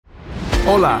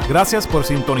Hola, gracias por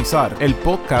sintonizar el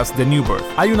podcast de New Birth.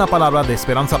 Hay una palabra de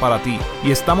esperanza para ti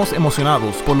y estamos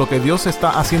emocionados por lo que Dios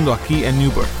está haciendo aquí en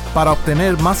New Birth. Para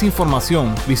obtener más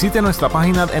información, visite nuestra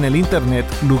página en el internet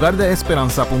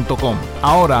lugardeesperanza.com.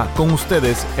 Ahora, con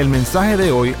ustedes, el mensaje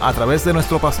de hoy a través de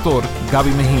nuestro pastor, Gaby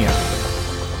Mejía.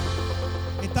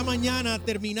 Esta mañana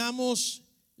terminamos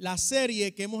la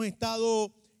serie que hemos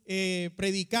estado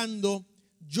predicando.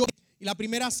 Y la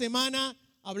primera semana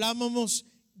hablábamos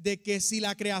de que si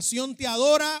la creación te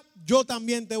adora, yo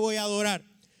también te voy a adorar.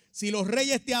 Si los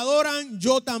reyes te adoran,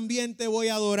 yo también te voy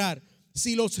a adorar.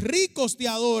 Si los ricos te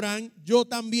adoran, yo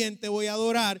también te voy a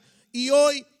adorar. Y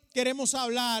hoy queremos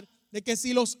hablar de que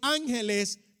si los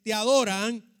ángeles te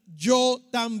adoran, yo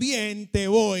también te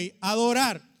voy a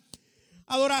adorar.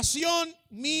 Adoración,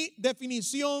 mi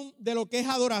definición de lo que es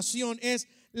adoración es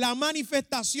la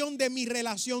manifestación de mi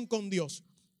relación con Dios.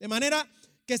 De manera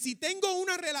que si tengo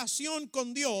una relación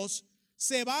con Dios,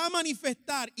 se va a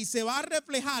manifestar y se va a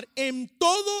reflejar en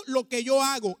todo lo que yo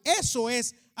hago. Eso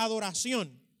es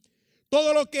adoración.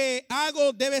 Todo lo que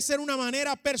hago debe ser una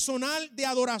manera personal de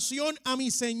adoración a mi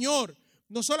Señor.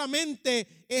 No solamente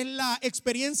es la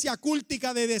experiencia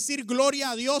cultica de decir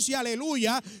gloria a Dios y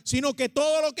aleluya, sino que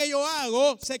todo lo que yo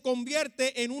hago se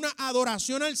convierte en una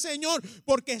adoración al Señor,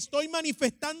 porque estoy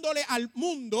manifestándole al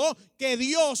mundo que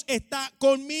Dios está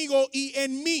conmigo y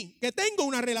en mí, que tengo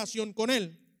una relación con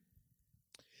Él.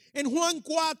 En Juan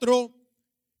 4,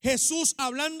 Jesús,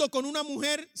 hablando con una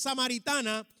mujer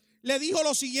samaritana, le dijo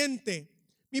lo siguiente: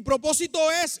 mi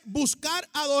propósito es buscar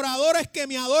adoradores que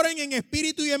me adoren en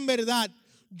espíritu y en verdad.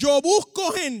 Yo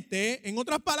busco gente, en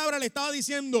otras palabras le estaba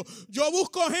diciendo, yo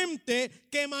busco gente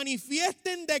que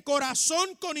manifiesten de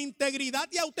corazón, con integridad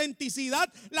y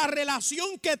autenticidad, la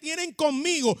relación que tienen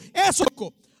conmigo. Eso,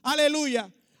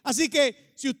 aleluya. Así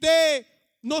que si usted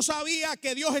no sabía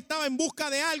que Dios estaba en busca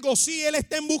de algo, sí, Él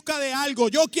está en busca de algo.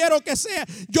 Yo quiero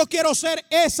ser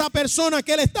esa persona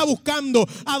que Él está buscando.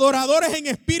 Adoradores en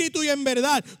espíritu y en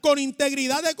verdad, con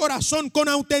integridad de corazón, con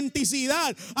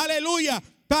autenticidad, aleluya,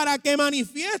 para que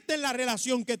manifiesten la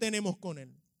relación que tenemos con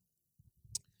Él.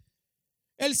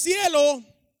 El cielo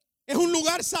es un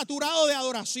lugar saturado de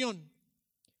adoración.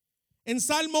 En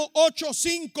Salmo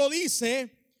 8:5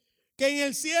 dice que en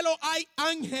el cielo hay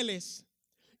ángeles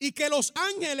y que los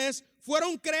ángeles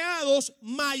fueron creados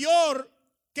mayor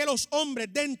que los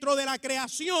hombres. Dentro de la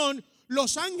creación,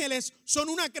 los ángeles son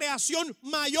una creación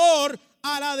mayor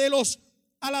a la de los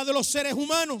seres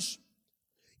humanos.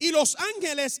 Y los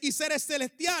ángeles y seres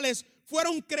celestiales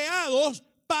fueron creados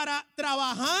para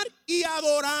trabajar y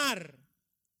adorar.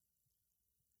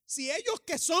 Si ellos,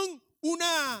 que son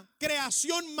una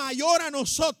creación mayor a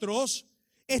nosotros,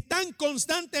 están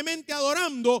constantemente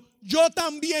adorando, yo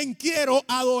también quiero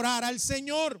adorar al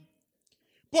Señor.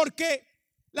 Porque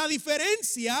la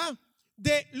diferencia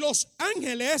de los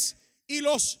ángeles y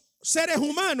los seres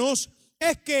humanos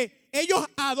es que ellos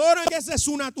adoran, que esa es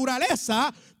su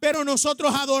naturaleza, pero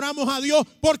nosotros adoramos a Dios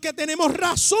porque tenemos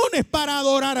razones para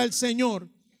adorar al Señor.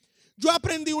 Yo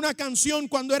aprendí una canción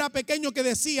cuando era pequeño que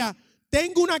decía: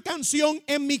 tengo una canción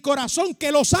en mi corazón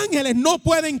que los ángeles no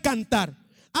pueden cantar.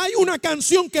 Hay una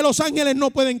canción que los ángeles no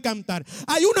pueden cantar.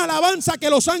 Hay una alabanza que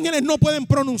los ángeles no pueden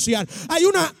pronunciar. Hay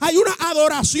una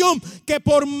adoración que,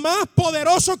 por más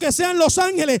poderoso que sean los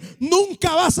ángeles,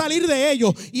 nunca va a salir de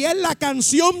ellos. Y es la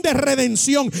canción de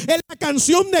redención. Es la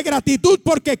canción de gratitud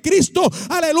porque Cristo,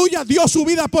 aleluya, dio su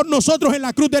vida por nosotros en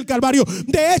la cruz del Calvario.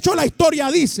 De hecho, la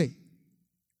historia dice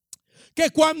que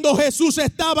cuando Jesús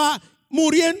estaba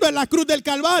muriendo en la cruz del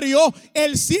Calvario,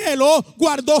 el cielo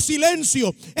guardó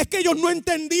silencio. Es que ellos no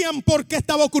entendían por qué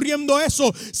estaba ocurriendo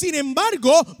eso. Sin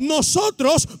embargo,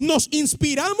 nosotros nos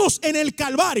inspiramos en el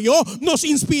Calvario, nos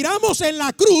inspiramos en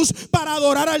la cruz para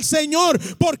adorar al Señor.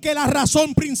 Porque la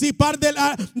razón principal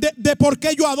de por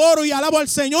qué yo adoro y alabo al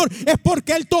Señor es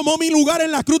porque Él tomó mi lugar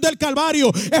en la cruz del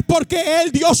Calvario. Es porque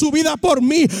Él dio su vida por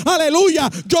mí. Aleluya.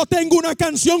 Yo tengo una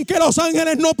canción que los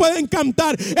ángeles no pueden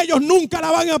cantar. Ellos nunca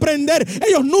la van a aprender.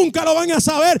 Ellos nunca lo van a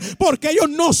saber porque ellos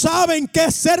no saben qué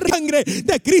es ser sangre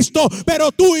de Cristo.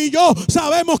 Pero tú y yo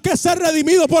sabemos qué es ser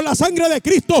redimido por la sangre de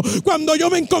Cristo. Cuando yo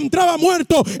me encontraba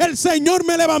muerto, el Señor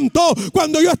me levantó.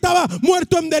 Cuando yo estaba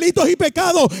muerto en delitos y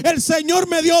pecados, el Señor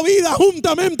me dio vida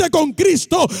juntamente con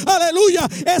Cristo. Aleluya.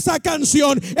 Esa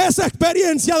canción, esa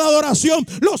experiencia de adoración,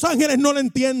 los ángeles no la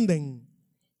entienden.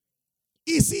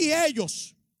 Y si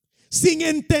ellos, sin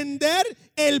entender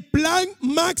el plan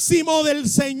máximo del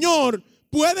Señor,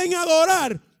 pueden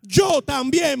adorar, yo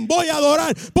también voy a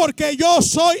adorar, porque yo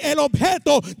soy el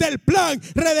objeto del plan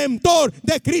redentor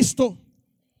de Cristo.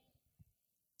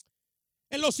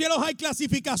 En los cielos hay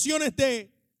clasificaciones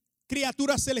de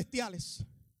criaturas celestiales.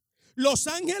 Los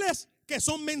ángeles que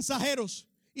son mensajeros.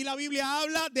 Y la Biblia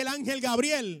habla del ángel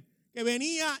Gabriel, que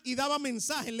venía y daba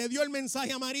mensajes, le dio el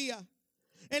mensaje a María.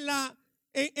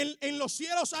 En los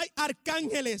cielos hay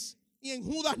arcángeles. Y en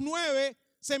Judas 9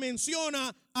 se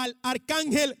menciona al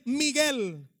arcángel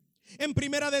Miguel. En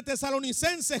Primera de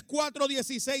Tesalonicenses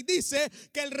 4:16 dice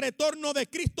que el retorno de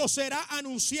Cristo será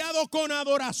anunciado con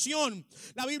adoración.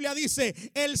 La Biblia dice: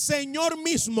 el Señor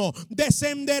mismo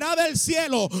descenderá del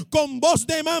cielo con voz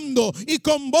de mando y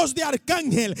con voz de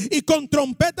arcángel y con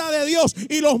trompeta de Dios,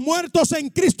 y los muertos en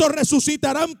Cristo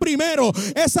resucitarán primero.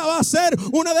 Esa va a ser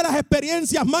una de las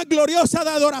experiencias más gloriosas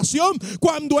de adoración,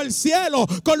 cuando el cielo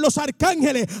con los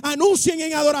arcángeles anuncien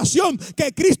en adoración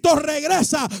que Cristo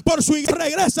regresa por su iglesia,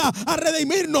 regresa a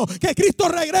redimirnos, que Cristo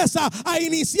regresa a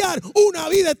iniciar una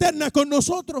vida eterna con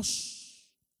nosotros.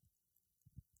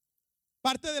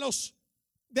 Parte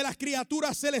de las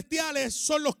criaturas celestiales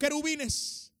son los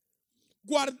querubines.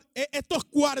 Estos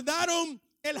guardaron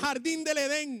el jardín del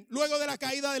Edén luego de la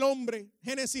caída del hombre.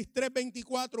 Génesis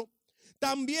 3:24.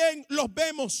 También los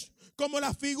vemos como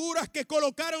las figuras que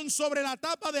colocaron sobre la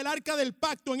tapa del arca del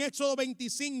pacto en Éxodo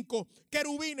 25.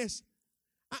 Querubines,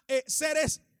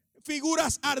 seres,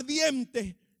 figuras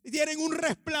ardientes, tienen un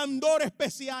resplandor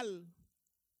especial.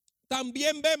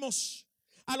 También vemos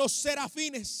a los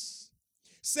serafines,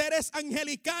 seres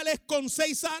angelicales con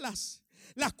 6 alas,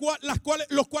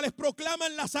 los cuales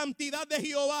proclaman la santidad de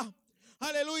Jehová.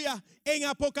 Aleluya. En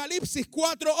Apocalipsis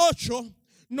 4:8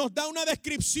 nos da una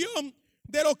descripción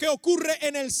de lo que ocurre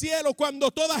en el cielo cuando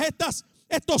todas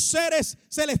estos seres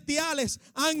celestiales,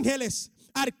 ángeles,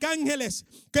 arcángeles,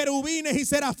 querubines y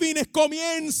serafines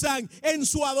comienzan en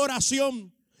su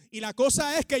adoración. Y la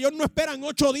cosa es que ellos no esperan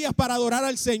 8 días para adorar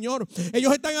al Señor.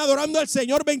 Ellos están adorando al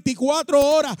Señor 24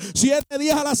 horas, 7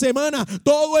 días a la semana.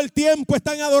 Todo el tiempo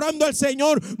están adorando al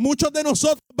Señor. Muchos de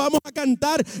nosotros vamos a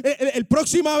cantar. La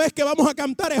próxima vez que vamos a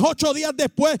cantar es 8 días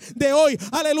después de hoy.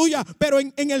 Aleluya. Pero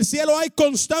en el cielo hay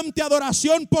constante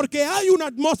adoración, porque hay una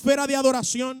atmósfera de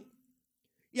adoración.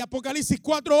 Y Apocalipsis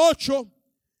 4:8.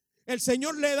 El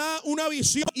Señor le da una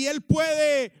visión y él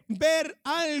puede ver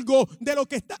algo de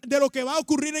lo que va a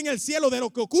ocurrir en el cielo, de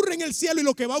lo que ocurre en el cielo y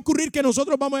lo que va a ocurrir que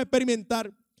nosotros vamos a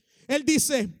experimentar. Él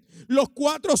dice: los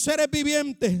 4 seres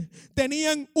vivientes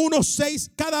tenían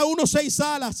cada uno 6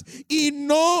 alas, y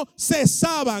no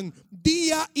cesaban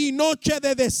día y noche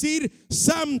de decir: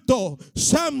 santo,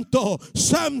 santo,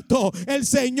 santo, el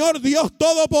Señor Dios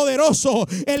Todopoderoso,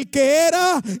 el que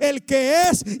era, el que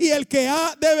es y el que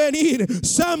ha de venir.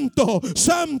 Santo,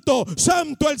 santo,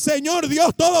 santo, el Señor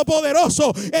Dios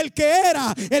Todopoderoso, el que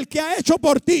era, el que ha hecho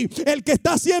por ti, el que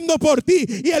está haciendo por ti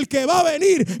y el que va a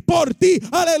venir por ti.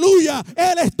 Aleluya.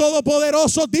 Él es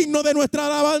todopoderoso, digno de nuestra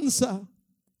alabanza.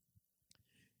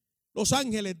 Los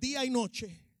ángeles día y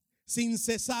noche, sin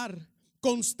cesar,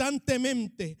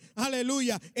 constantemente,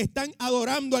 aleluya, están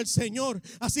adorando al Señor.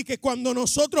 Así que cuando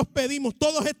nosotros pedimos,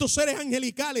 todos estos seres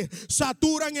angelicales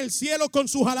saturan el cielo con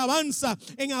sus alabanzas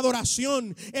en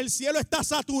adoración. El cielo está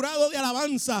saturado de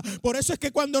alabanza. Por eso es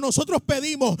que cuando nosotros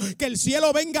pedimos que el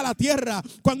cielo venga a la tierra,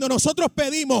 cuando nosotros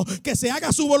pedimos que se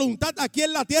haga su voluntad aquí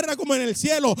en la tierra como en el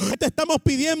cielo, lo que te estamos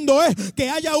pidiendo es que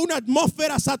haya una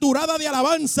atmósfera saturada de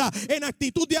alabanza en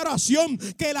actitud de oración,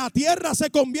 que la tierra se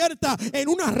convierta en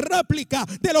una réplica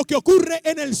de lo que ocurre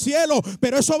en el cielo.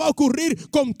 Pero eso va a ocurrir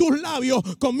con tus labios,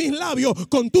 con mis labios,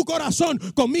 con tu corazón,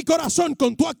 con mi corazón,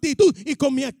 con tu actitud y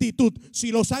con mi actitud.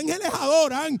 Si los ángeles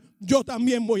adoran, yo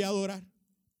también voy a adorar.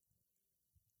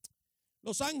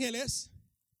 Los ángeles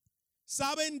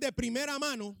saben de primera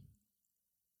mano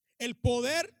el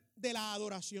poder de la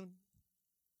adoración.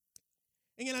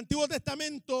 En el Antiguo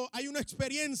Testamento hay una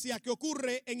experiencia que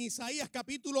ocurre en Isaías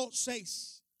capítulo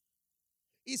 6.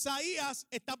 Isaías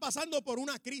está pasando por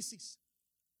una crisis.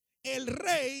 El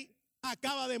rey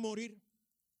acaba de morir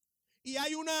y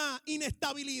hay una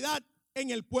inestabilidad en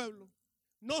el pueblo.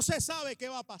 No se sabe qué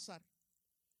va a pasar.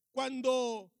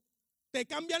 Cuando te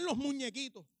cambian los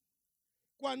muñequitos,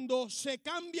 cuando se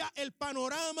cambia el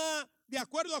panorama de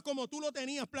acuerdo a como tú lo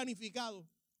tenías planificado,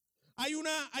 hay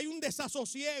un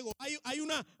desasosiego, hay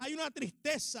una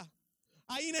tristeza,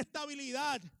 hay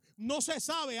inestabilidad. No se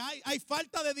sabe, hay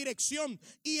falta de dirección.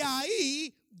 Y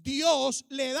ahí Dios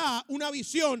le da una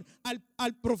visión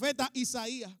al profeta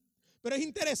Isaías. Pero es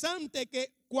interesante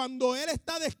que cuando él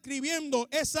está describiendo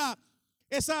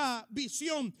esa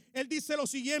visión, él dice lo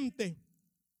siguiente: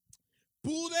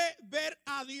 pude ver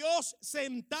a Dios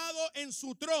sentado en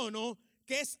su trono,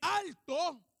 que es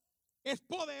alto, es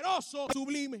poderoso,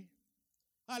 sublime.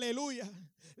 Aleluya.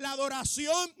 La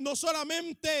adoración no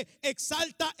solamente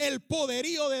exalta el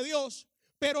poderío de Dios,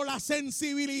 pero la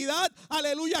sensibilidad,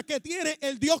 aleluya, que tiene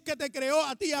el Dios que te creó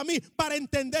a ti y a mí para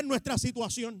entender nuestra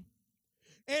situación.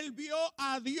 Él vio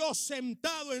a Dios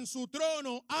sentado en su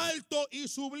trono, alto y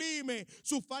sublime.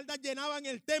 Sus faldas llenaban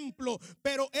el templo,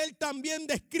 pero él también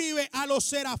describe a los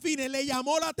serafines. Le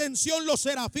llamó la atención los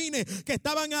serafines que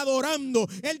estaban adorando.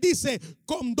 Él dice,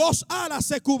 con 2 alas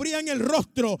se cubrían el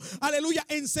rostro, aleluya,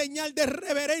 en señal de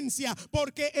reverencia,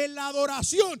 porque en la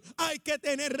adoración hay que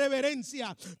tener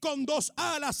reverencia. Con 2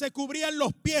 alas se cubrían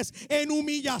los pies en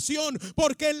humillación,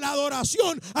 porque en la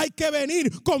adoración hay que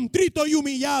venir contrito y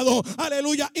humillado,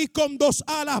 aleluya. Y con 2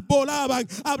 alas volaban,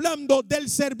 hablando del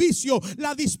servicio,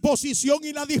 la disposición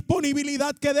y la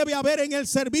disponibilidad que debe haber en el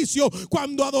servicio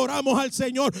cuando adoramos al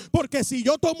Señor. Porque si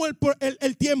yo tomo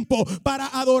el tiempo para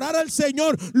adorar al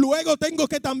Señor, luego tengo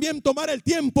que también tomar el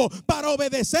tiempo para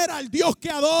obedecer al Dios que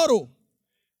adoro.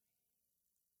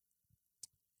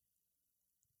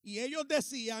 Y ellos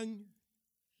decían,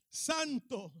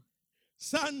 santo,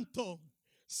 santo,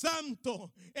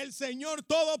 santo, el Señor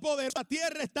Todopoderoso. La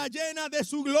tierra está llena de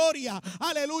su gloria.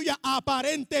 Aleluya.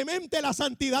 Aparentemente la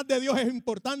santidad de Dios es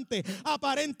importante.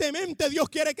 Aparentemente Dios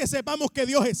quiere que sepamos que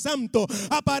Dios es santo.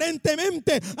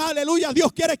 Aparentemente, aleluya,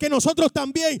 Dios quiere que nosotros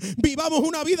también vivamos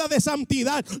una vida de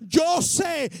santidad. Yo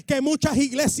sé que muchas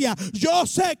iglesias, yo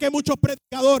sé que muchos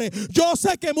predicadores, yo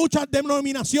sé que muchas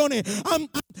denominaciones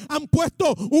han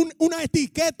puesto una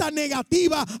etiqueta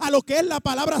negativa a lo que es la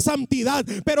palabra santidad.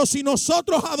 Pero si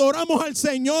nosotros adoramos al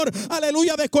Señor,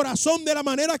 aleluya, de corazón, de la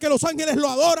manera que los ángeles lo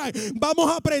adoran, vamos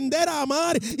a aprender a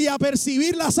amar y a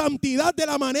percibir la santidad de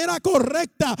la manera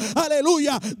correcta.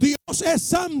 Aleluya, Dios es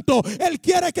santo. Él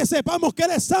quiere que sepamos que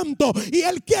Él es santo y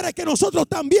Él quiere que nosotros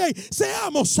también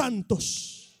seamos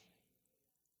santos.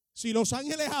 Si los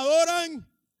ángeles adoran,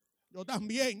 yo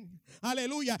también.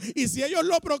 Aleluya. Y si ellos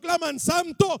lo proclaman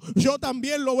santo, yo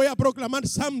también lo voy a proclamar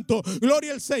santo.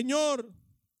 Gloria al Señor.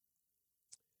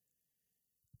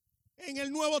 En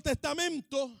el Nuevo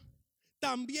Testamento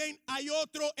también hay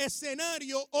otro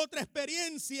escenario, otra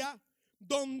experiencia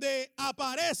donde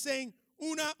aparecen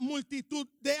una multitud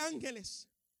de ángeles.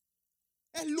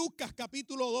 Es Lucas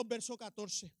capítulo 2, verso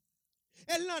 14.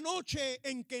 Es la noche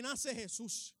en que nace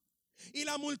Jesús. Y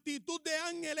la multitud de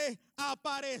ángeles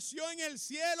apareció en el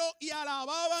cielo y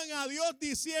alababan a Dios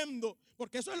diciendo,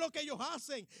 porque eso es lo que ellos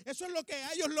hacen, eso es lo que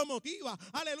a ellos lo motiva.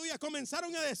 Aleluya,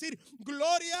 comenzaron a decir,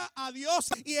 gloria a Dios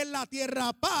y en la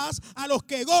tierra paz a los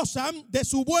que gozan de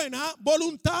su buena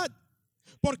voluntad.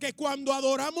 Porque cuando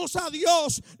adoramos a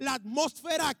Dios, la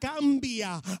atmósfera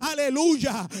cambia.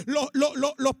 Aleluya.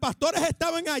 Los pastores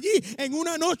estaban allí en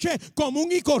una noche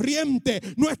común y corriente.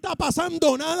 No está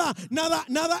pasando nada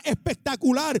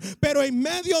espectacular. Pero en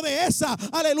medio de esa,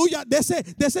 aleluya, de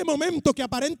ese momento que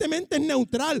aparentemente es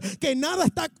neutral, que nada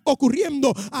está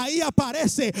ocurriendo, ahí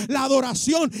aparece la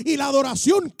adoración. Y la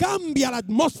adoración cambia la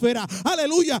atmósfera.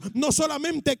 Aleluya. No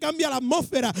solamente cambia la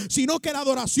atmósfera, sino que la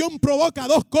adoración provoca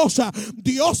 2 cosas.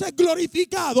 Dios es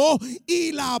glorificado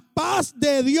y la paz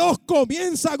de Dios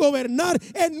comienza a gobernar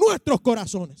en nuestros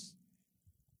corazones.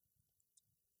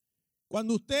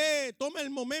 Cuando usted toma el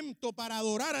momento para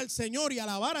adorar al Señor y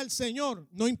alabar al Señor,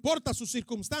 no importa su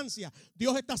circunstancia,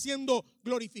 Dios está siendo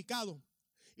glorificado.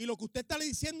 Y lo que usted está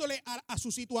diciéndole a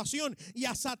su situación y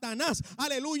a Satanás,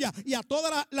 aleluya, y a todo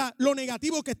lo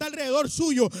negativo que está alrededor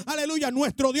suyo, aleluya,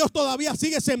 nuestro Dios todavía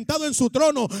sigue sentado en su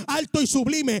trono, alto y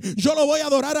sublime. Yo lo voy a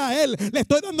adorar a Él, le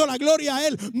estoy dando la gloria a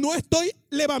Él. No estoy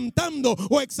levantando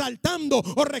o exaltando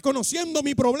o reconociendo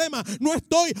mi problema. No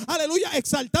estoy, aleluya,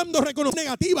 exaltando, reconociendo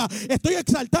negativa. Estoy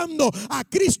exaltando a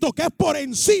Cristo que es por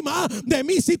encima de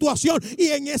mi situación. Y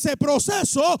en ese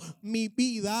proceso, mi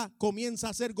vida comienza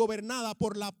a ser gobernada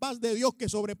por la paz de Dios que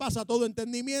sobrepasa todo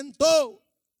entendimiento.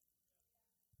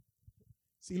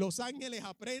 Si los ángeles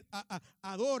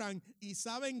adoran y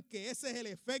saben que ese es el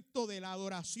efecto de la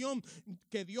adoración,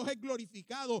 que Dios es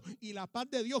glorificado y la paz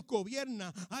de Dios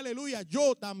gobierna, aleluya,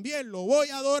 yo también lo voy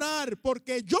a adorar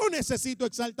porque yo necesito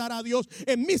exaltar a Dios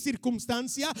en mi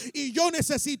circunstancia y yo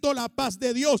necesito la paz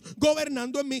de Dios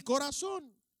gobernando en mi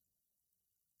corazón.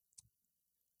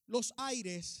 Los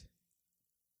aires,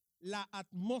 la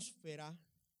atmósfera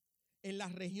en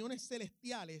las regiones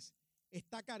celestiales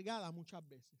está cargada muchas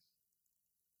veces.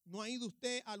 ¿No ha ido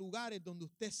usted a lugares donde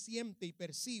usted siente y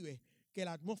percibe que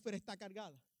la atmósfera está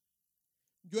cargada?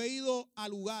 Yo he ido a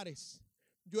lugares,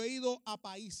 yo he ido a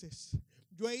países,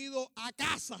 yo he ido a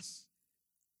casas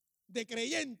de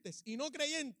creyentes y no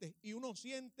creyentes y uno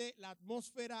siente la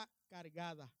atmósfera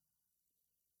cargada.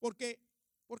 ¿Por qué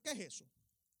es eso?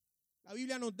 La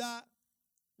Biblia nos da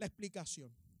la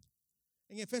explicación.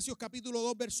 En Efesios capítulo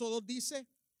 2, verso 2 dice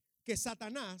que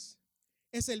Satanás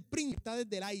es el príncipe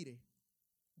desde el aire.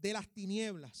 de las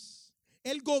tinieblas.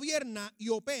 Él gobierna y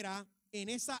opera en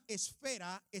esa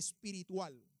esfera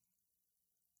espiritual.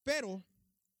 Pero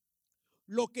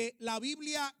lo que la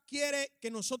Biblia quiere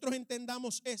que nosotros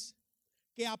entendamos es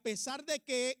que a pesar de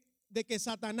que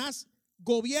Satanás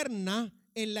gobierna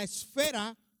en la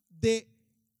esfera de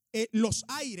los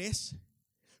aires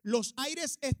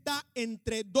está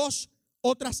entre dos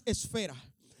otras esferas,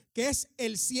 que es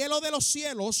el cielo de los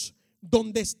cielos,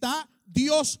 donde está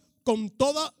Dios con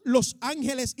todos los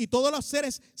ángeles y todos los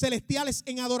seres celestiales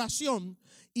en adoración,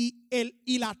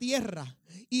 y la tierra.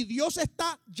 Y Dios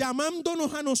está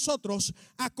llamándonos a nosotros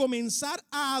a comenzar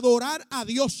a adorar a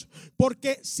Dios.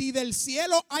 Porque si del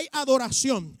cielo hay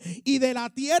adoración y de la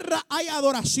tierra hay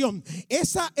adoración,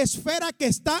 esa esfera que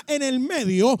está en el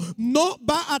medio no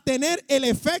va a tener el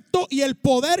efecto y el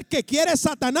poder que quiere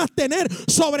Satanás tener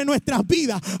sobre nuestras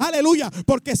vidas. Aleluya.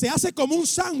 Porque se hace como un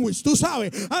sándwich, tú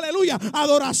sabes. Aleluya.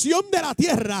 Adoración de la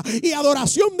tierra y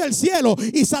adoración del cielo.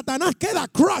 Y Satanás queda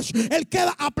crush. Él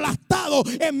queda aplastado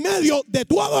en medio de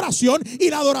tu adoración y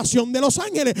la adoración de los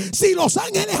ángeles. Si los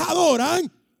ángeles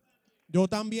adoran, yo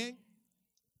también.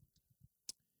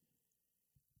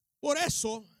 Por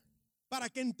eso, para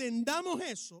que entendamos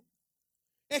eso,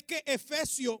 es que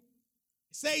Efesios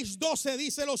 6:12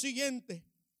 dice lo siguiente: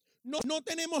 no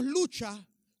tenemos lucha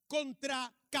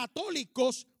contra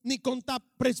católicos, ni contra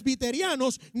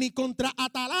presbiterianos, ni contra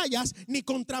atalayas, ni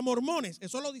contra mormones.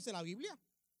 Eso lo dice la Biblia.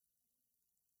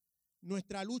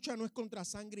 Nuestra lucha no es contra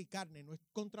sangre y carne, no es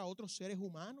contra otros seres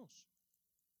humanos.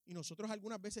 Y nosotros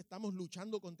algunas veces estamos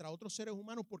luchando contra otros seres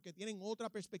humanos porque tienen otra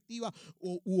perspectiva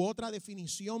u otra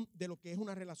definición de lo que es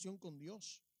una relación con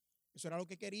Dios. Eso era lo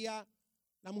que quería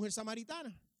la mujer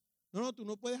samaritana. No, tú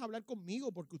no puedes hablar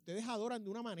conmigo porque ustedes adoran de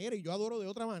una manera y yo adoro de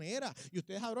otra manera. Y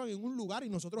ustedes adoran en un lugar y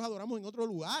nosotros adoramos en otro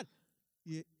lugar.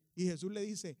 Y Jesús le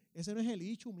dice: ese no es el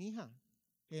issue, mija.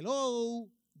 Hello,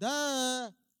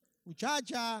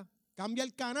 muchacha. Cambia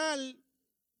el canal.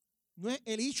 No es,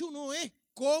 el issue no es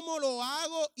cómo lo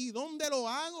hago y dónde lo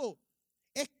hago.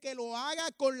 Es que lo haga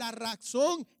con la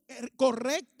razón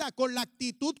correcta, con la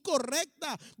actitud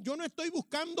correcta. Yo no estoy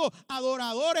buscando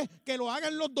adoradores que lo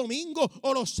hagan los domingos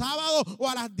o los sábados o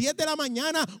a las 10 de la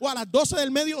mañana o a las 12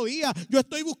 del mediodía. Yo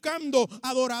estoy buscando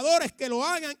adoradores que lo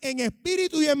hagan en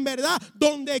espíritu y en verdad,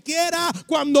 donde quiera,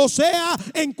 cuando sea,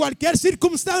 en cualquier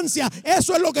circunstancia.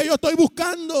 Eso es lo que yo estoy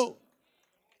buscando.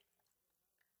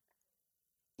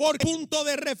 Por punto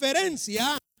de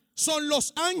referencia son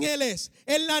los ángeles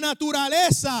en la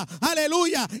naturaleza,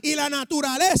 aleluya, y la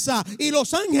naturaleza y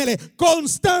los ángeles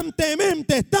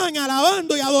constantemente están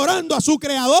alabando y adorando a su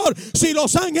creador. Si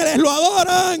los ángeles lo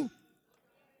adoran,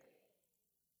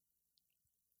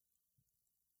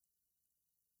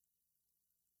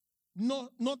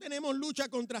 no tenemos lucha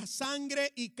contra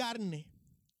sangre y carne,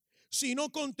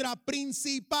 sino contra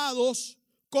principados,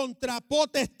 contra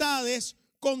potestades,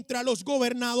 contra los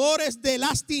gobernadores de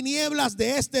las tinieblas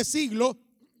de este siglo,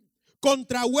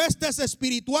 contra huestes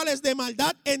espirituales de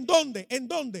maldad. ¿En dónde? ¿En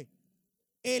dónde?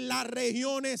 En las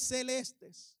regiones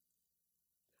celestes.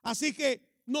 Así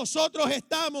que nosotros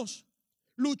estamos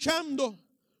luchando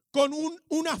con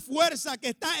una fuerza que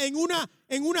está en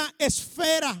una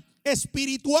esfera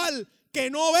espiritual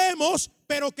que no vemos,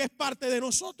 pero que es parte de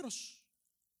nosotros.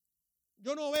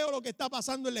 Yo no veo lo que está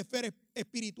pasando en la esfera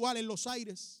espiritual, en los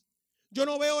aires. Yo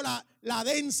no veo la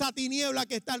densa tiniebla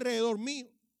que está alrededor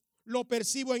mío. Lo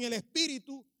percibo en el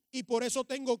espíritu y por eso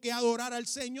tengo que adorar al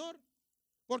Señor.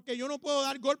 Porque yo no puedo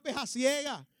dar golpes a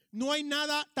ciegas. No hay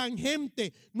nada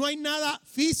tangente, no hay nada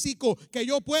físico que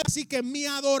yo pueda. Así que mi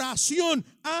adoración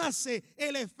hace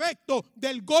el efecto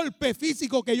del golpe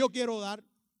físico que yo quiero dar.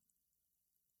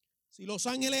 Si los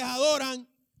ángeles adoran,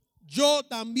 yo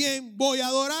también voy a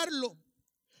adorarlo.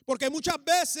 Porque muchas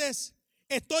veces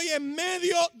estoy en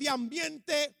medio de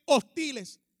ambientes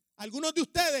hostiles. Algunos de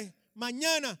ustedes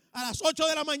mañana a las 8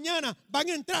 de la mañana van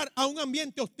a entrar a un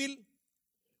ambiente hostil.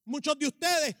 Muchos de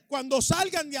ustedes cuando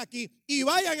salgan de aquí y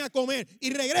vayan a comer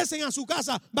y regresen a su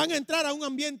casa van a entrar a un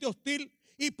ambiente hostil.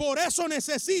 Y por eso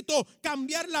necesito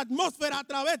cambiar la atmósfera a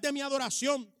través de mi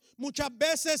adoración. Muchas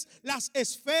veces las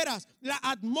esferas, la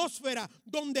atmósfera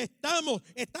donde estamos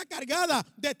está cargada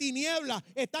de tinieblas,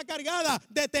 está cargada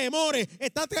de temores,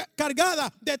 está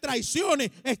cargada de traiciones,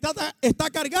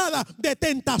 está cargada de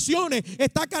tentaciones,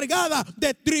 está cargada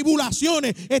de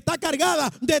tribulaciones, está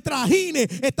cargada de trajines,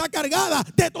 está cargada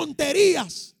de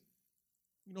tonterías.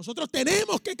 Y nosotros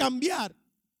tenemos que cambiar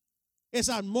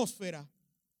esa atmósfera.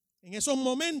 En esos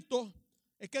momentos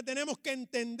es que tenemos que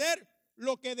entender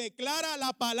lo que declara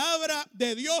la palabra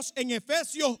de Dios en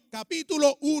Efesios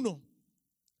capítulo 1.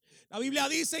 La Biblia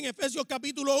dice en Efesios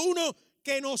capítulo 1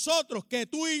 que nosotros, que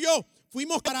tú y yo,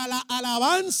 fuimos para la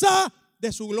alabanza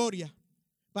de su gloria.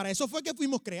 Para eso fue que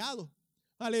fuimos creados.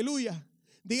 Aleluya.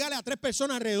 Dígale a 3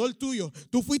 personas alrededor tuyo: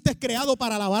 tú fuiste creado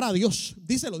para alabar a Dios.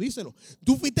 Díselo, díselo.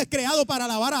 Tú fuiste creado para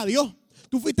alabar a Dios.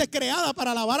 Tú fuiste creada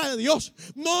para alabar a Dios.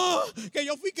 No, que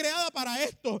yo fui creada para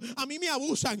esto. A mí me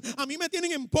abusan, a mí me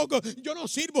tienen en poco. Yo no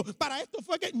sirvo. Para esto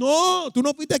fue que... No, tú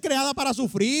no fuiste creada para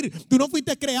sufrir. Tú no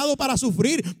fuiste creado para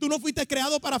sufrir. Tú no fuiste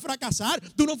creado para fracasar.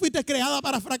 Tú no fuiste creada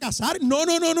para fracasar. No.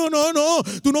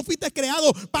 Tú no fuiste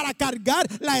creado para cargar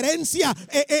la herencia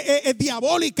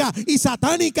diabólica y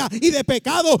satánica y de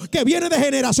pecado que viene de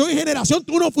generación en generación.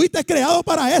 Tú no fuiste creado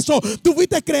para eso. Tú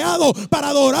fuiste creado para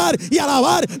adorar y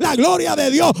alabar la gloria de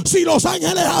Dios. Si los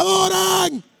ángeles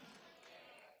adoran,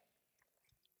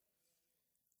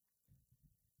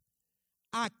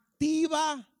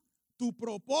 activa tu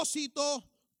propósito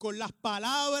con las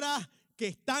palabras que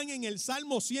están en el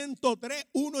Salmo 103,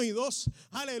 1 y 2.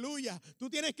 Aleluya. Tú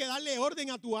tienes que darle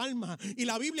orden a tu alma. Y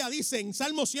la Biblia dice en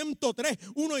Salmo 103,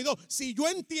 1 y 2. Si yo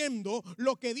entiendo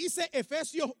lo que dice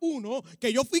Efesios 1,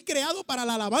 que yo fui creado para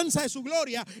la alabanza de su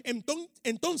gloria,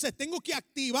 entonces tengo que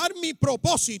activar mi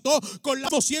propósito con el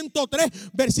Salmo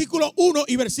 103, versículo 1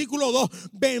 y versículo 2.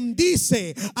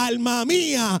 Bendice, alma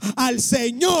mía, al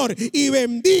Señor, y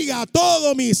bendiga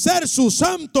todo mi ser su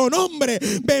santo nombre.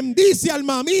 Bendice,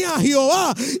 alma mía, a Jehová,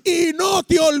 y no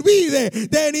te olvides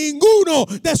de ninguno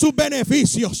de sus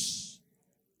beneficios.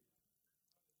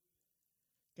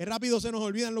 Qué rápido se nos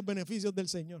olvidan los beneficios del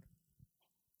Señor.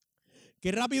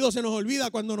 Qué rápido se nos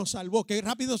olvida cuando nos salvó. Qué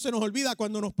rápido se nos olvida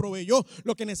cuando nos proveyó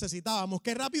lo que necesitábamos.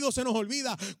 Qué rápido se nos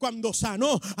olvida cuando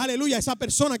sanó, aleluya, esa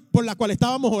persona por la cual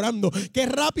estábamos orando. Qué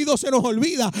rápido se nos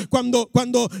olvida cuando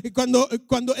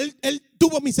Él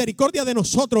tuvo misericordia de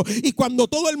nosotros. Y cuando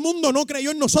todo el mundo no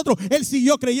creyó en nosotros, Él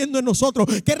siguió creyendo en nosotros.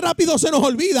 Qué rápido se nos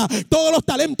olvida todos los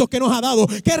talentos que nos ha dado.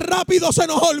 Qué rápido se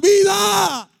nos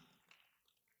olvida.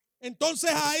 Entonces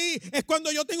ahí es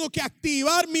cuando yo tengo que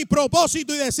activar mi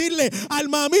propósito y decirle: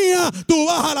 alma mía, tú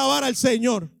vas a alabar al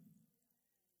Señor.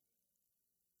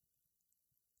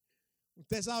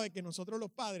 Usted sabe que nosotros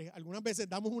los padres algunas veces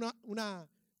damos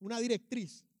una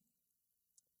directriz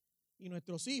y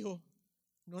nuestros hijos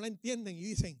no la entienden y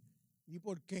dicen: ¿y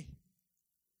por qué?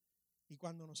 Y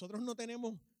cuando nosotros no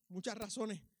tenemos muchas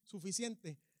razones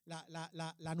suficientes,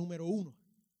 la número uno,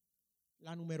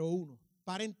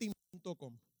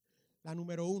 parenting.com. La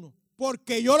número 1,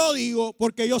 porque yo lo digo,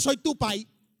 porque yo soy tu pai.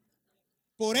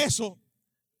 Por eso,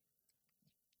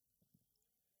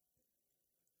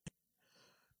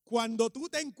 cuando tú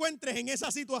te encuentres en esa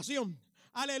situación,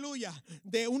 aleluya,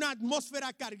 de una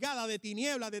atmósfera cargada de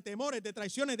tinieblas, de temores, de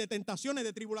traiciones, de tentaciones,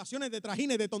 de tribulaciones, de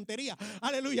trajines, de tonterías,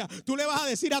 aleluya, tú le vas a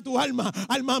decir a tu alma: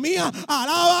 alma mía,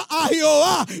 alaba a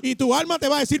Jehová. Y tu alma te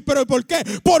va a decir: ¿pero por qué?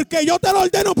 Porque yo te lo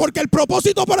ordeno, porque el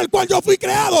propósito por el cual yo fui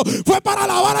creado fue para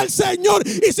alabar al Señor.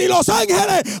 Y si los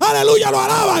ángeles, aleluya, lo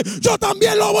alaban, yo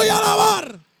también lo voy a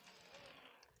alabar.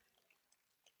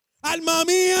 Alma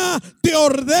mía, te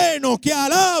ordeno que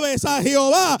alabes a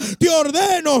Jehová, te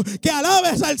ordeno que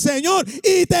alabes al Señor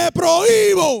y te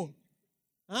prohíbo.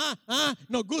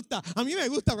 Nos gusta, a mí me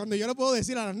gusta cuando yo le puedo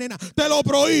decir a las nenas: te lo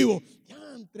prohíbo.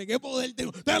 Yantre, qué poder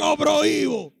tengo, te lo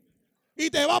prohíbo. Y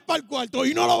te vas para el cuarto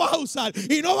y no lo vas a usar,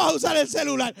 y no vas a usar el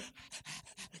celular.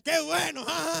 ¡Qué bueno!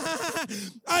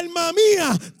 Alma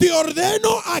mía, te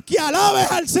ordeno a que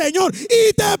alabes al Señor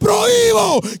y te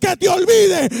prohíbo que te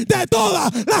olvides de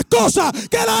todas las cosas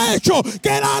que Él ha hecho, que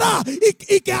Él hará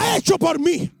y que ha hecho por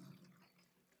mí.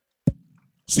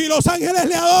 Si los ángeles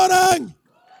le adoran,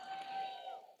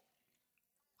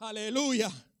 aleluya.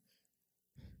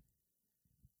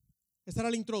 Esta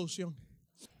era la introducción.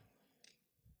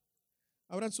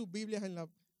 Abran sus Biblias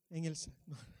en el...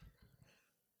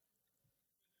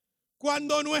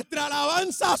 Cuando nuestra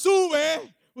alabanza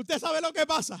sube, usted sabe lo que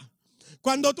pasa.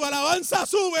 Cuando tu alabanza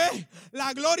sube,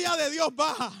 la gloria de Dios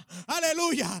baja.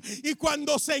 Aleluya. Y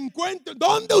cuando se encuentran,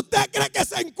 ¿dónde usted cree que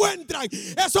se encuentran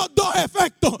esos dos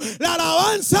efectos? La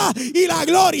alabanza y la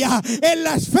gloria. En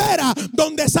la esfera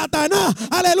donde Satanás,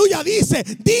 aleluya, dice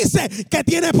que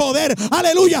tiene poder.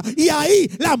 Aleluya. Y ahí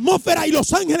la atmósfera y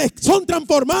los ángeles son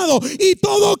transformados y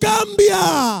todo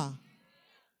cambia.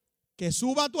 Que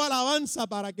suba tu alabanza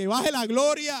para que baje la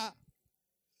gloria.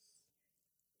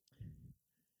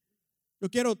 Yo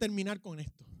quiero terminar con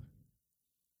esto.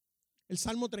 El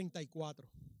Salmo 34.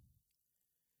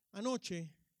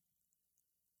 Anoche,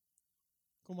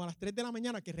 como a las 3 de la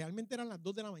mañana, que realmente eran las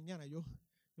 2 de la mañana, yo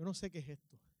no sé qué es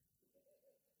esto.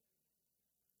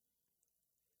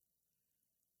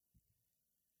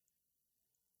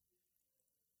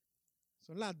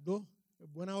 Son las 2.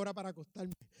 Es buena hora para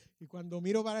acostarme. Y cuando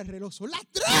miro para el reloj, son las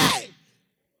 3.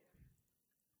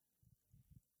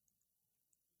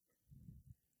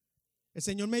 El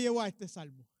Señor me llevó a este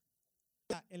salmo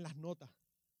en las notas.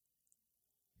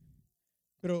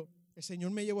 Pero el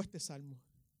Señor me llevó a este salmo.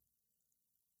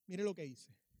 Mire lo que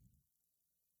dice.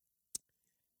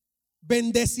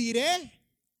 Bendeciré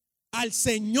al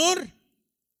Señor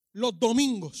los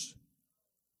domingos.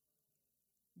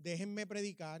 Déjenme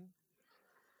predicar.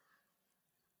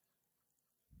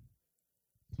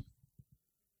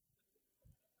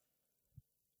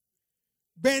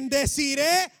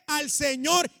 Bendeciré al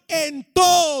Señor en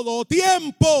todo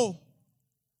tiempo.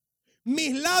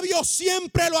 Mis labios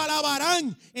siempre lo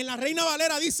alabarán. En la Reina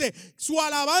Valera dice, su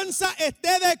alabanza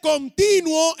esté de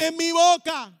continuo en mi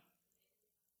boca.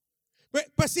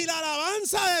 Pues si la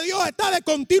alabanza de Dios está de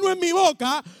continuo en mi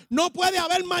boca, no puede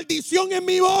haber maldición en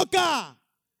mi boca.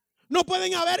 No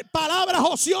pueden haber palabras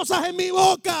ociosas en mi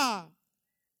boca.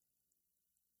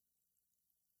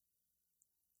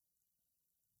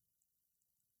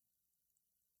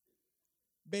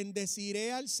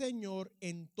 Bendeciré al Señor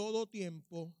en todo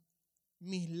tiempo.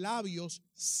 Mis labios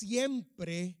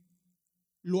siempre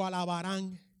lo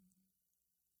alabarán.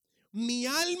 Mi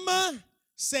alma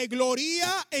se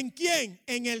gloría ¿en quién?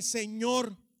 En el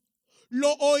Señor.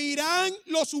 Lo oirán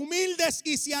los humildes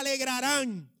y se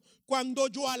alegrarán. Cuando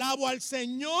yo alabo al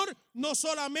Señor, no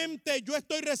solamente yo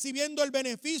estoy recibiendo el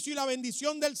beneficio y la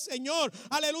bendición del Señor,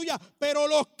 aleluya, pero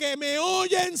los que me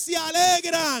oyen se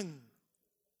alegran.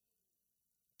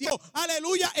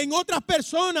 Aleluya, en otras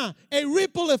personas, el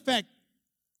ripple effect.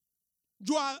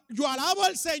 Yo alabo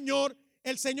al Señor,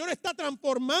 el Señor está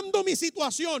transformando mi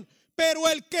situación, pero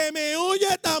el que me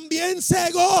oye también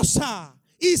se goza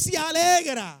y se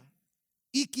alegra.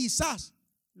 Y quizás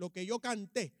lo que yo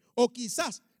canté, o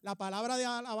quizás la palabra de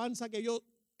alabanza que yo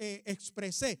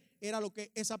expresé, era lo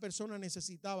que esa persona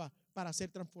necesitaba para ser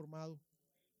transformado.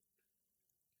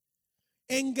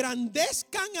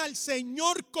 Engrandezcan al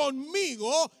Señor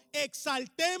conmigo,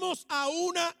 exaltemos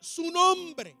aún su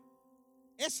nombre.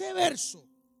 Ese verso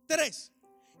 3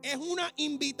 es una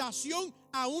invitación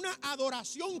a una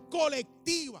adoración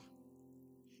colectiva.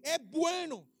 Es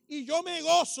bueno y yo me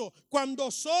gozo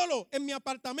cuando solo en mi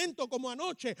apartamento, como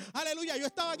anoche, aleluya, yo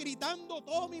estaba gritando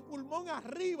todo mi pulmón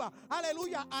arriba,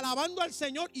 aleluya, alabando al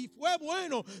Señor, y fue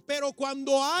bueno. Pero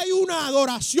cuando hay una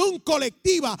adoración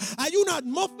colectiva, hay una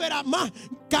atmósfera más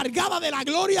cargada de la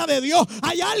gloria de Dios,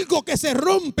 hay algo que se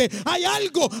rompe,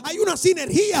 hay una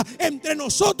sinergia entre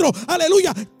nosotros,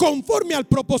 aleluya, conforme al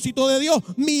propósito de Dios.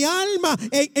 Mi alma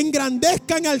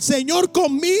engrandezcan al Señor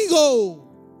conmigo.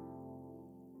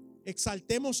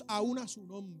 Exaltemos aún a su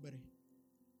nombre.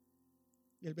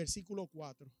 Y el versículo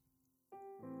 4.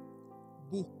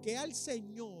 Busqué al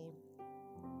Señor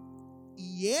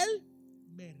y Él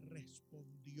me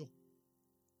respondió.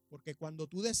 Porque cuando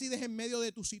tú decides en medio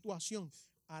de tu situación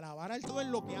alabar al Dios,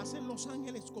 en lo que hacen los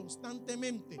ángeles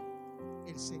constantemente,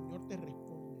 el Señor te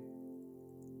responde.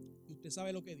 Y usted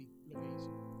sabe lo que dice.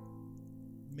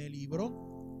 Me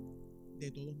libró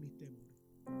de todos mis temores.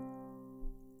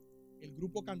 El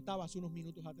grupo cantaba hace unos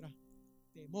minutos atrás,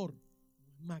 temor no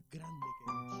es más grande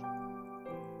que Dios.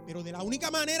 Pero de la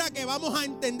única manera que vamos a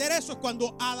entender eso es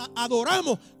cuando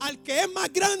adoramos al que es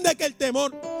más grande que el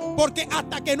temor. Porque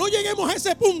hasta que no lleguemos a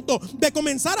ese punto de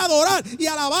comenzar a adorar y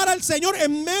alabar al Señor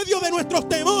en medio de nuestros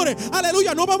temores,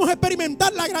 aleluya, no vamos a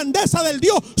experimentar la grandeza del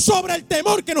Dios sobre el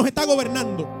temor que nos está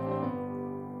gobernando.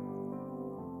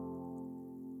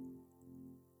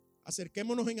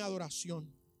 Acerquémonos en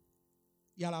adoración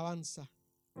y alabanza.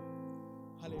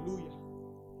 Aleluya.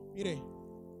 Mire,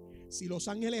 si los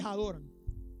ángeles adoran,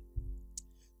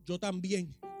 yo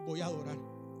también voy a adorar.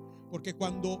 Porque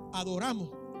cuando adoramos,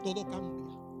 todo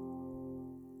cambia.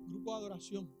 Grupo de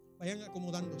adoración, vayan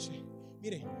acomodándose.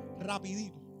 Mire,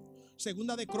 rapidito.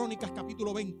 Segunda de Crónicas,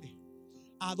 capítulo 20.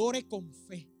 Adore con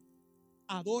fe.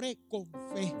 Adore con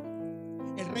fe.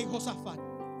 El rey Josafat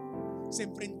se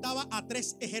enfrentaba a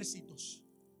 3 ejércitos.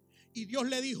 Y Dios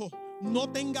le dijo: no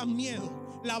tengan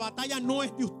miedo, la batalla no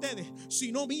es de ustedes,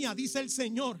 sino mía, dice el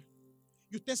Señor.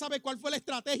 Y usted sabe cuál fue la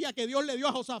estrategia que Dios le dio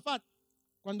a Josafat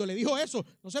cuando le dijo eso.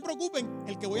 No se preocupen,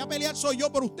 el que voy a pelear soy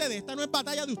yo por ustedes. Esta no es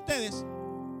batalla de ustedes.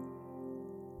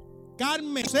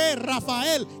 Carmen,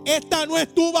 Rafael, esta no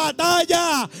es tu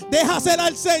batalla, déjasela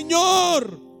al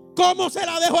Señor. ¿Cómo se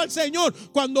la dejo al Señor?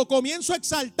 Cuando comienzo a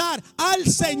exaltar al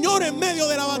Señor en medio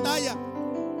de la batalla.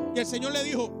 Y el Señor le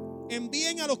dijo: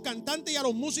 envíen a los cantantes y a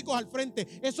los músicos al frente.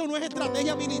 Eso no es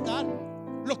estrategia militar.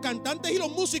 Los cantantes y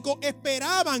los músicos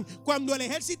esperaban cuando el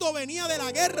ejército venía de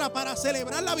la guerra para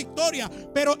celebrar la victoria.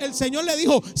 Pero el Señor le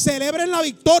dijo: celebren la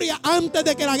victoria antes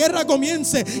de que la guerra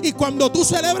comience. Y cuando tú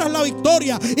celebras la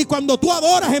victoria y cuando tú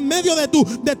adoras en medio de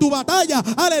tu batalla,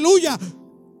 aleluya,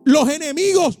 los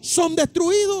enemigos son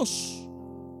destruidos.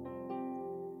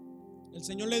 El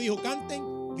Señor le dijo: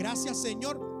 canten, gracias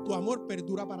Señor, tu amor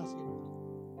perdura para siempre.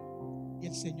 Y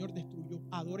el Señor destruyó.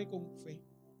 Adore con fe.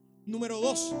 Número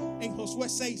 2, en Josué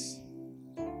 6.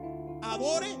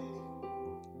 Adore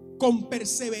con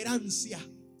perseverancia.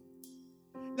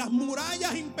 Las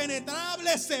murallas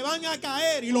impenetrables se van a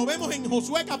caer. Y lo vemos en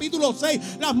Josué capítulo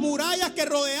 6. Las murallas que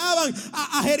rodeaban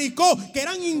a Jericó, que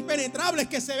eran impenetrables,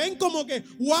 que se ven como que,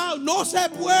 wow, no se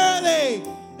puede.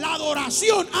 La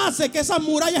adoración hace que esas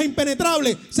murallas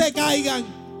impenetrables se caigan.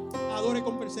 Adore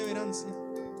con perseverancia.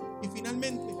 Y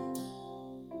finalmente,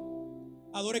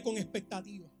 adore con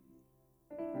expectativa.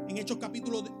 En Hechos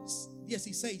capítulo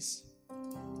 16,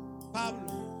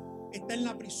 Pablo está en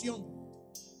la prisión.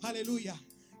 Aleluya.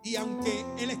 Y aunque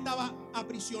él estaba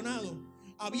aprisionado,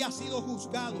 había sido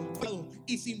juzgado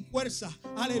y sin fuerza,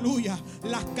 aleluya,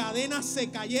 las cadenas se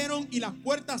cayeron y las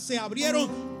puertas se abrieron,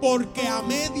 porque a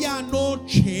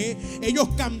medianoche ellos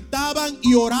cantaban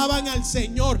y oraban al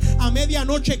Señor. A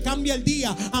medianoche cambia el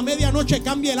día, a medianoche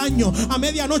cambia el año, a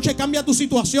medianoche cambia tu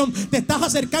situación. Te estás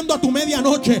acercando a tu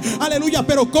medianoche, aleluya.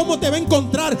 Pero ¿cómo te va a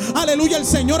encontrar, aleluya, el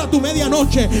Señor a tu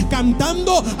medianoche?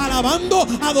 Cantando, alabando,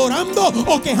 adorando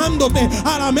o quejándote.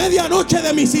 A la medianoche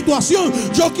de mi situación,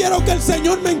 yo quiero que el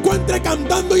Señor me encuentre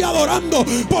cantando y adorando,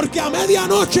 porque a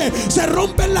medianoche se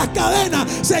rompen las cadenas,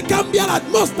 se cambia la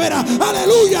atmósfera,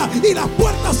 aleluya, y las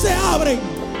puertas se abren.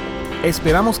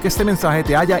 Esperamos que este mensaje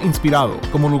te haya inspirado.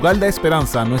 Como lugar de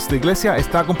esperanza, nuestra iglesia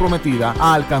está comprometida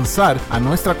a alcanzar a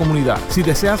nuestra comunidad. Si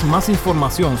deseas más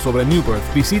información sobre New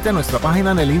Birth, visita nuestra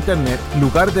página en el internet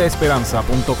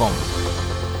lugardeesperanza.com.